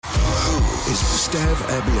is Stav,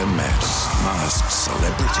 Abby and Matt's Masked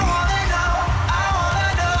Celebrity.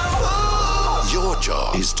 Your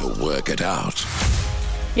job is to work it out.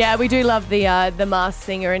 Yeah, we do love the Masked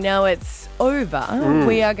Singer, and now it's over.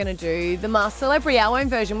 We are going to do the Masked Celebrity, our own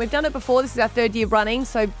version. We've done it before. This is our third year running,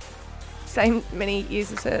 so same many years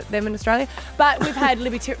as them in Australia. But we've had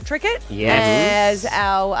Libby Trickett as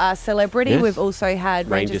our celebrity. Yes. We've also had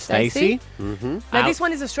Ranger Stacey. Now, this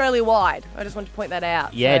one is Australia-wide. I just want to point that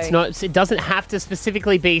out. Yeah, it's not. It doesn't have to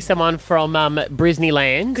specifically be someone from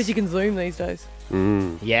Brisneyland. Because you can Zoom these days.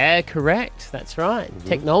 Yeah, correct. That's right.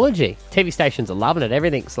 Technology. TV stations are loving it.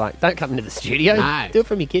 Everything's like, don't come into the studio. No. Do it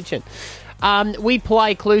from your kitchen. We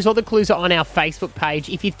play clues. All the clues are on our Facebook page.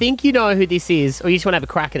 If you think you know who this is, or you just want to have a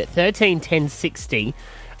crack at it, 13 10 60.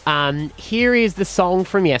 Here is the song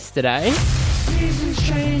from yesterday. Seasons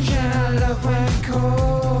change and our love went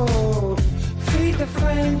cold. Feed the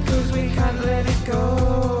flame 'cause we can't let it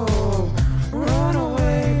go. Run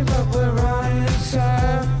away, but we're running in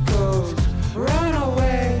circles. Run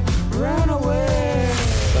away, run away.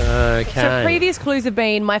 Okay. So previous clues have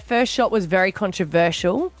been, my first shot was very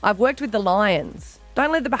controversial. I've worked with the Lions.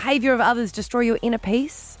 Don't let the behaviour of others destroy your inner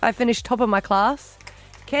peace. I finished top of my class.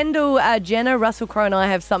 Kendall Jenner, Russell Crowe and I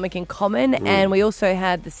have something in common, and we also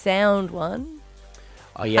had the sound one.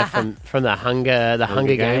 Oh yeah, from the Hunger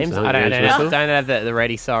Games. I don't know. whistle. Don't have the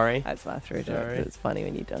ready. Sorry. That's why I threw it out, but it's funny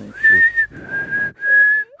when you don't.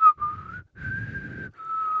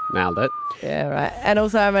 Nailed it. Yeah, right. And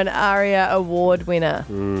also I'm an ARIA award winner.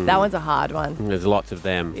 That one's a hard one. There's lots of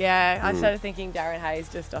them. Yeah, I started thinking Darren Hayes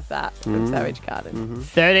just off that from Savage Garden.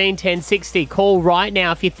 13 10 60. Call right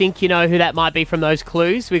now if you think you know who that might be from those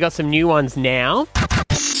clues. We got some new ones now.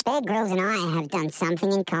 Bear Grylls and I have done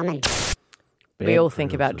something in common. We all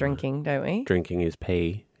think about drinking, don't we? Drinking is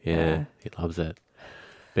pee. Yeah, he loves it.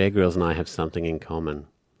 Bear Grylls and I have something in common.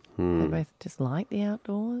 They both just like the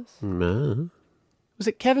outdoors. No. Was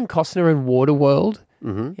it Kevin Costner in Waterworld?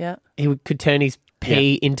 Yeah. He could turn his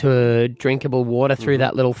pee into drinkable water through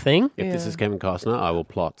that little thing. If this is Kevin Costner, I will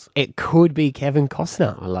plot. It could be Kevin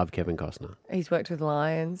Costner. I love Kevin Costner. He's worked with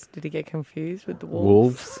lions. Did he get confused with the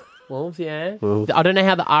wolves? Wolves, yeah. Wolves. I don't know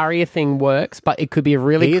how the ARIA thing works, but it could be a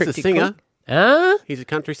really He is a cryptic singer. clue. Huh? He's a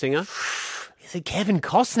country singer. Is it Kevin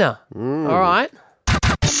Costner? All right.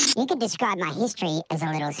 You could describe my history as a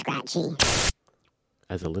little scratchy.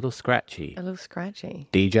 As a little scratchy. A little scratchy.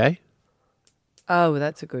 DJ? Oh,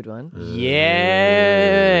 that's a good one.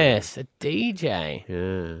 Yes, a DJ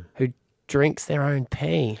Yeah. who drinks their own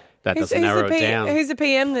pee. That doesn't narrow it down. Who's the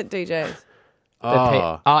PM that DJs?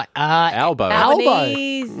 Oh, Albo.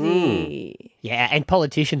 Albanese. Yeah, and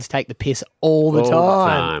politicians take the piss all the All the time.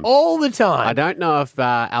 time. All the time. I don't know if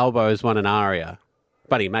Albo's won an aria,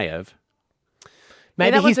 but he may have.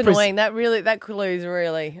 Maybe that he's was annoying. That clue's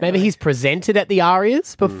really. maybe he's presented at the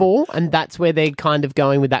Arias before, and that's where they're kind of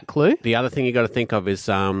going with that clue. The other thing you got to think of is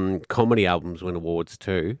comedy albums win awards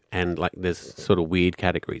too, and like there's sort of weird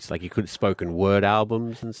categories. Like you could spoken word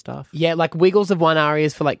albums and stuff. Yeah, like Wiggles have won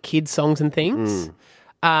Arias for like kids songs and things.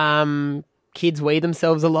 Kids wee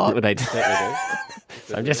themselves a lot. They definitely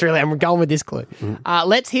do. So I'm going with this clue.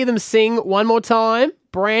 Let's hear them sing one more time.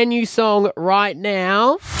 Brand new song right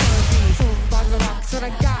now. That I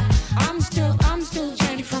got. I'm still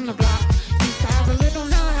Jenny from the block. Used to have a little,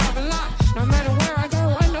 now I have a lot. No matter where I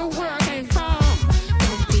go, I know where I came from.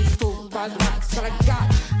 Don't be fooled by the rocks that I got.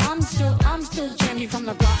 I'm still Jenny from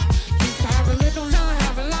the block. Used to have a little, now I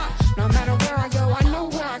have a lot. No matter where I go, I know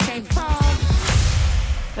where I came from.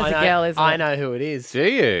 That's a girl, isn't it? I know who it is. Do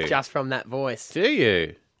you? Just from that voice. Do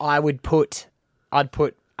you? I'd put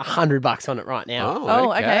 $100 on it right now.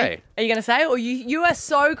 Oh, okay. Are you going to say it? Or you are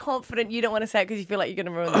so confident you don't want to say it because you feel like you're going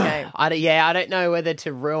to ruin the game? I don't know whether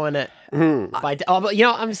to ruin it. But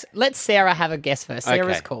let Sarah have a guess first.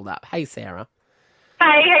 Sarah's Okay. called up. Hey, Sarah. Hey,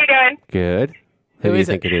 how you doing? Good. Who do you is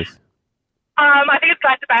think it is? I think it's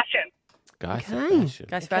Guy Sebastian. Guy Okay. Sebastian.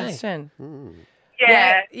 Guy Sebastian.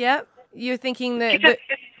 Yeah. Yeah. You're thinking that...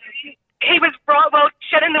 He was robbed. Well,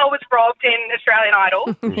 Shannon Hill was robbed in Australian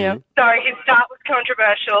Idol, yeah. so his start was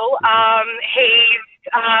controversial.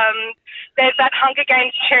 There's that Hunger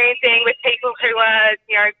Games cheering thing with people who are,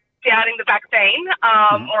 doubting the vaccine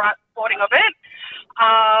or aren't supporting of it.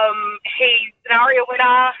 He's an ARIA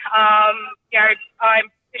winner. I'm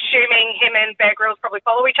assuming him and Bear Grylls probably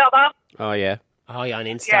follow each other. Oh, yeah. Oh, yeah, on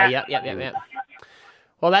Insta. Yeah. Yep.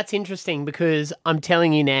 Well, that's interesting because I'm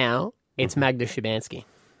telling you now, it's Magda Szubanski.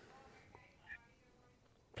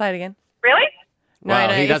 Play it again. Really? No,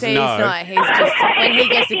 Well, he doesn't he's know. not. He's just... When he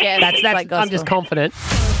gets a guess, it's like gospel. I'm just confident.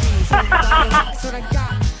 That I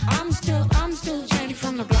got. I'm still Jenny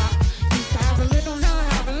from the block. Used to have a little, now I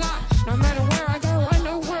have a lot. No matter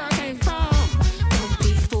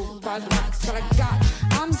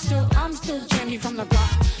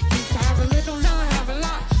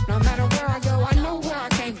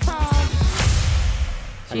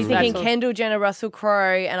thinking That's- Kendall Jenner, Russell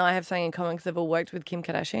Crowe, and I have something in common because they've all worked with Kim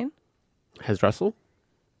Kardashian. Has Russell?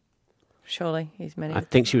 Surely he's many. I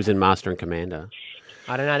think she was in Master and Commander.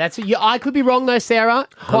 I don't know. I could be wrong though, Sarah.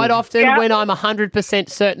 Quite often when I'm 100%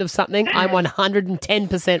 certain of something, I'm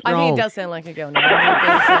 110% I wrong. think it does sound like a girl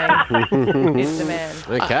now. It's the man.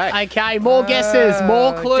 Okay. Okay, more guesses,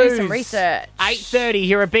 more clues. Do some research. 8:30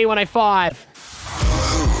 here at B105.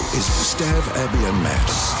 Who is Stav, Abby and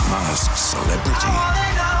Matt's masked celebrity?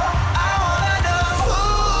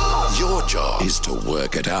 Your job is to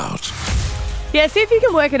work it out. Yeah, see if you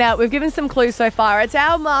can work it out. We've given some clues so far. It's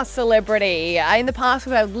our masked celebrity. In the past,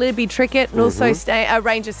 we've had Libby Trickett and also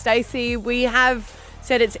Ranger Stacey. We have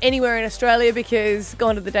said it's anywhere in Australia because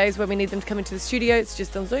gone are the days when we need them to come into the studio. It's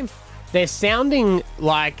just on Zoom. They're sounding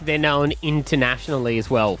like they're known internationally as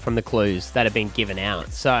well from the clues that have been given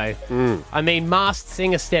out. So, I mean, Masked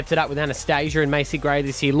Singer stepped it up with Anastasia and Macy Gray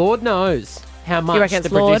this year. Lord knows how much reckon the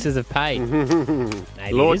it's Lord? producers have paid.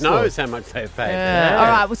 Maybe Lord it is knows how much they've paid. All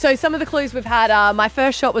right, well, so some of the clues we've had are my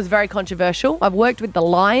first shot was very controversial. I've worked with the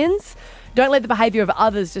Lions. Don't let the behaviour of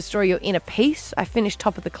others destroy your inner peace. I finished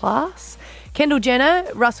top of the class. Kendall Jenner,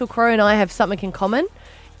 Russell Crowe and I have something in common.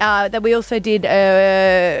 That we also did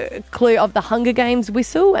a clue of the Hunger Games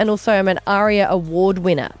whistle, and also I'm an ARIA award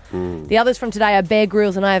winner. The others from today are Bear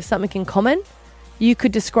Grylls and I have something in common. You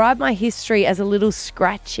could describe my history as a little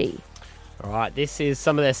scratchy. All right, this is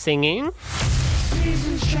some of their singing.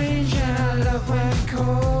 Seasons change and our love went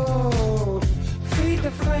cold. Feed the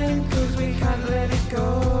flame 'cause we can't let it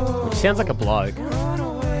go. Which sounds like a bloke. Run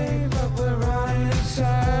away, but we're running in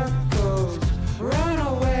circles. Run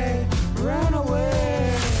away, run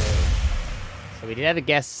away. So we did have a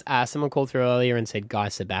guess. Someone called through earlier and said Guy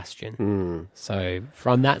Sebastian. So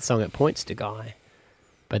from that song, it points to Guy.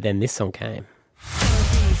 But then this song came.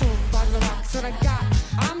 By the rocks that I got,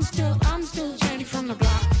 I'm still Jenny from the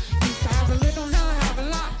block. Used to have a little, now I have a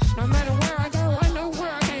lot. No matter where I go, I know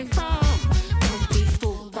where I came from. Don't be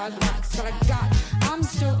fooled by the rocks that I got.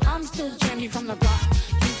 I'm still Jenny from the block.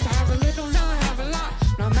 Used to have a little, now I have a lot.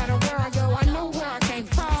 No matter where I go, I know where I came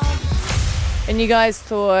from. And you guys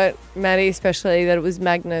thought, Maddie especially, that it was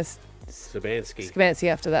Magnus Sabansky.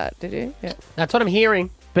 after that, did you? Yeah. That's what I'm hearing.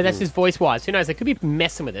 But that's just voice-wise. Who knows? They could be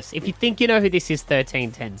messing with us. If you think you know who this is,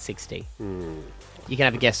 13, 10, 60. You can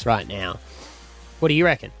have a guess right now. What do you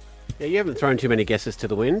reckon? Yeah, you haven't thrown too many guesses to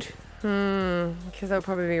the wind. Because I'll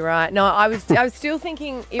probably be right. No, I was still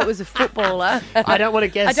thinking it was a footballer. I don't want to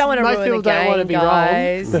guess. I don't want to Most ruin people the game, don't want to be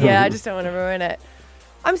guys. wrong. Yeah, I just don't want to ruin it.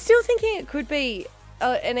 I'm still thinking it could be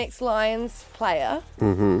an ex-Lions player.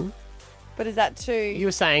 Mm-hmm. But is that too... You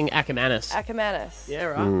were saying Ackermanis. Ackermanis. Yeah,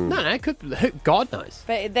 right. No, it could... God knows.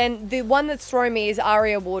 But then the one that's thrown me is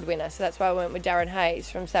ARIA award winner, so that's why I went with Darren Hayes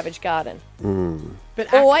from Savage Garden.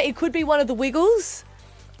 But Or it could be one of the Wiggles.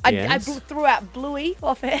 I Yes. threw out Bluey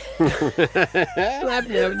off it.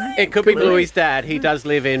 It could be Bluey's dad. He does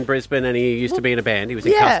live in Brisbane and he used to be in a band. He was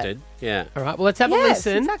in Yeah. Custard. Yeah. All right, well, let's have a Yes,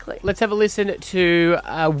 listen. exactly. Let's have a listen to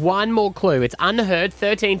one more clue. It's unheard,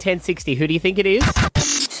 13, 10, 60. Who do you think it is?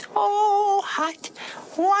 Oh, hot.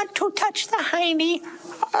 Want to touch the hiney.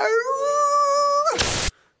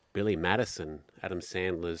 Billy Madison, Adam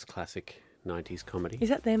Sandler's classic 90s comedy. Is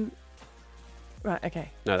that them? Right, okay.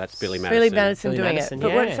 No, that's Billy Madison. Billy Madison Billy doing Madison, it.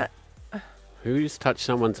 But what's yeah. that? Who's touched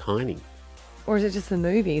someone's hiney? Or is it just the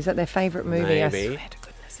movie? Is that their favourite movie? I Maybe. swear to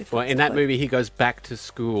goodness. If Well, it's in that close. movie, he goes back to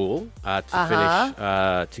school to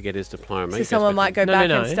finish, to get his diploma. So He goes someone back might go No, back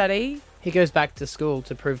no, and no. study. He goes back to school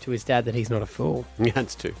to prove to his dad that he's not a fool. Yeah,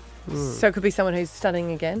 that's two. So it could be someone who's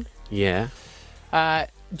studying again. Yeah.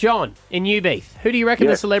 John, in Newbeath, who do you reckon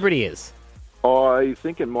the celebrity is? I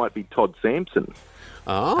think it might be Todd Sampson.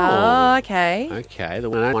 Oh. Oh, okay. Okay. The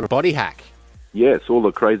one body hack. Yes, all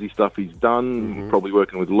the crazy stuff he's done, probably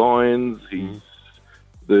working with lions. He's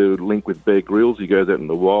the link with Bear Grylls. He goes out in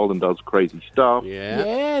the wild and does crazy stuff. Yeah.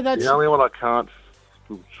 Yeah, that's... The only one I can't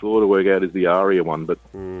sort of work out is the ARIA one, but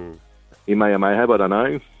he may or may have, I don't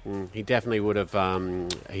know. He definitely would have.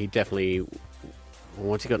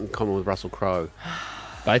 What's he got in common with Russell Crowe?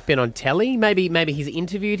 Both been on telly. Maybe he's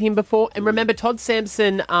interviewed him before. And remember, Todd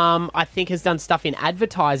Sampson, I think, has done stuff in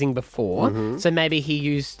advertising before. So maybe he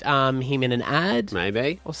used him in an ad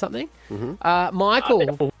Maybe. or something.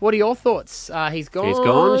 Michael, what are your thoughts? He's gone. He's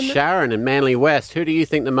gone. Sharon and Manly West. Who do you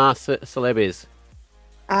think the masked celeb is?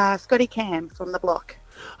 Scotty Cam from the block.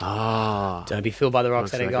 Oh. Don't be fooled by the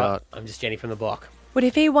rocks What's that I that got. got? I'm just Jenny from the block. What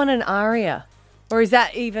if he won an ARIA? Or is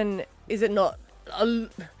that even... Is it not...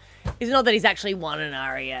 Is it not that he's actually won an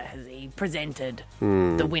ARIA? Has he presented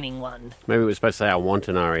the winning one? Maybe it was supposed to say I want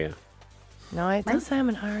an aria. No, it does say I'm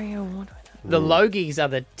an ARIA award winner. The Logies are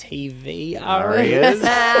the TV arias. Loose.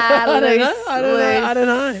 I don't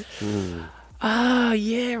know. Ah,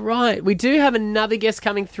 yeah, right. We do have another guest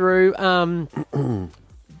coming through,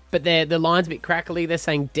 but the line's a bit crackly. They're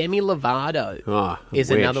saying Demi Lovato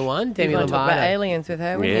is another one. Demi You want to talk about Lovato. aliens with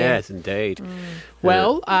her, wouldn't Yes, indeed.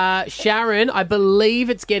 Well, Sharon, I believe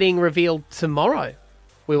it's getting revealed tomorrow.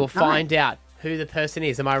 We will find out who the person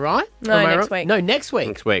is. Am I right? No, Am I next right? week. No, next week.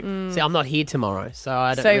 Next week. See, I'm not here tomorrow, so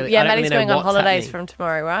I don't So, really, I don't Maddie's really know going on what's holidays happening. from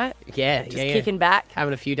tomorrow, right? Yeah, Just yeah. kicking back.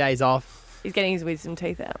 Having a few days off. He's getting his wisdom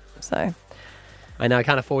teeth out. So. I know, I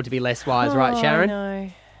can't afford to be less wise, right, Sharon? No.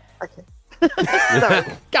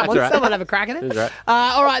 Come on, right. someone have a crack at it. That's right.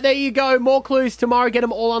 All right, there you go. More clues tomorrow. Get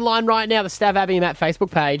them all online right now. The Stav, Abby and Matt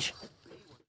Facebook page.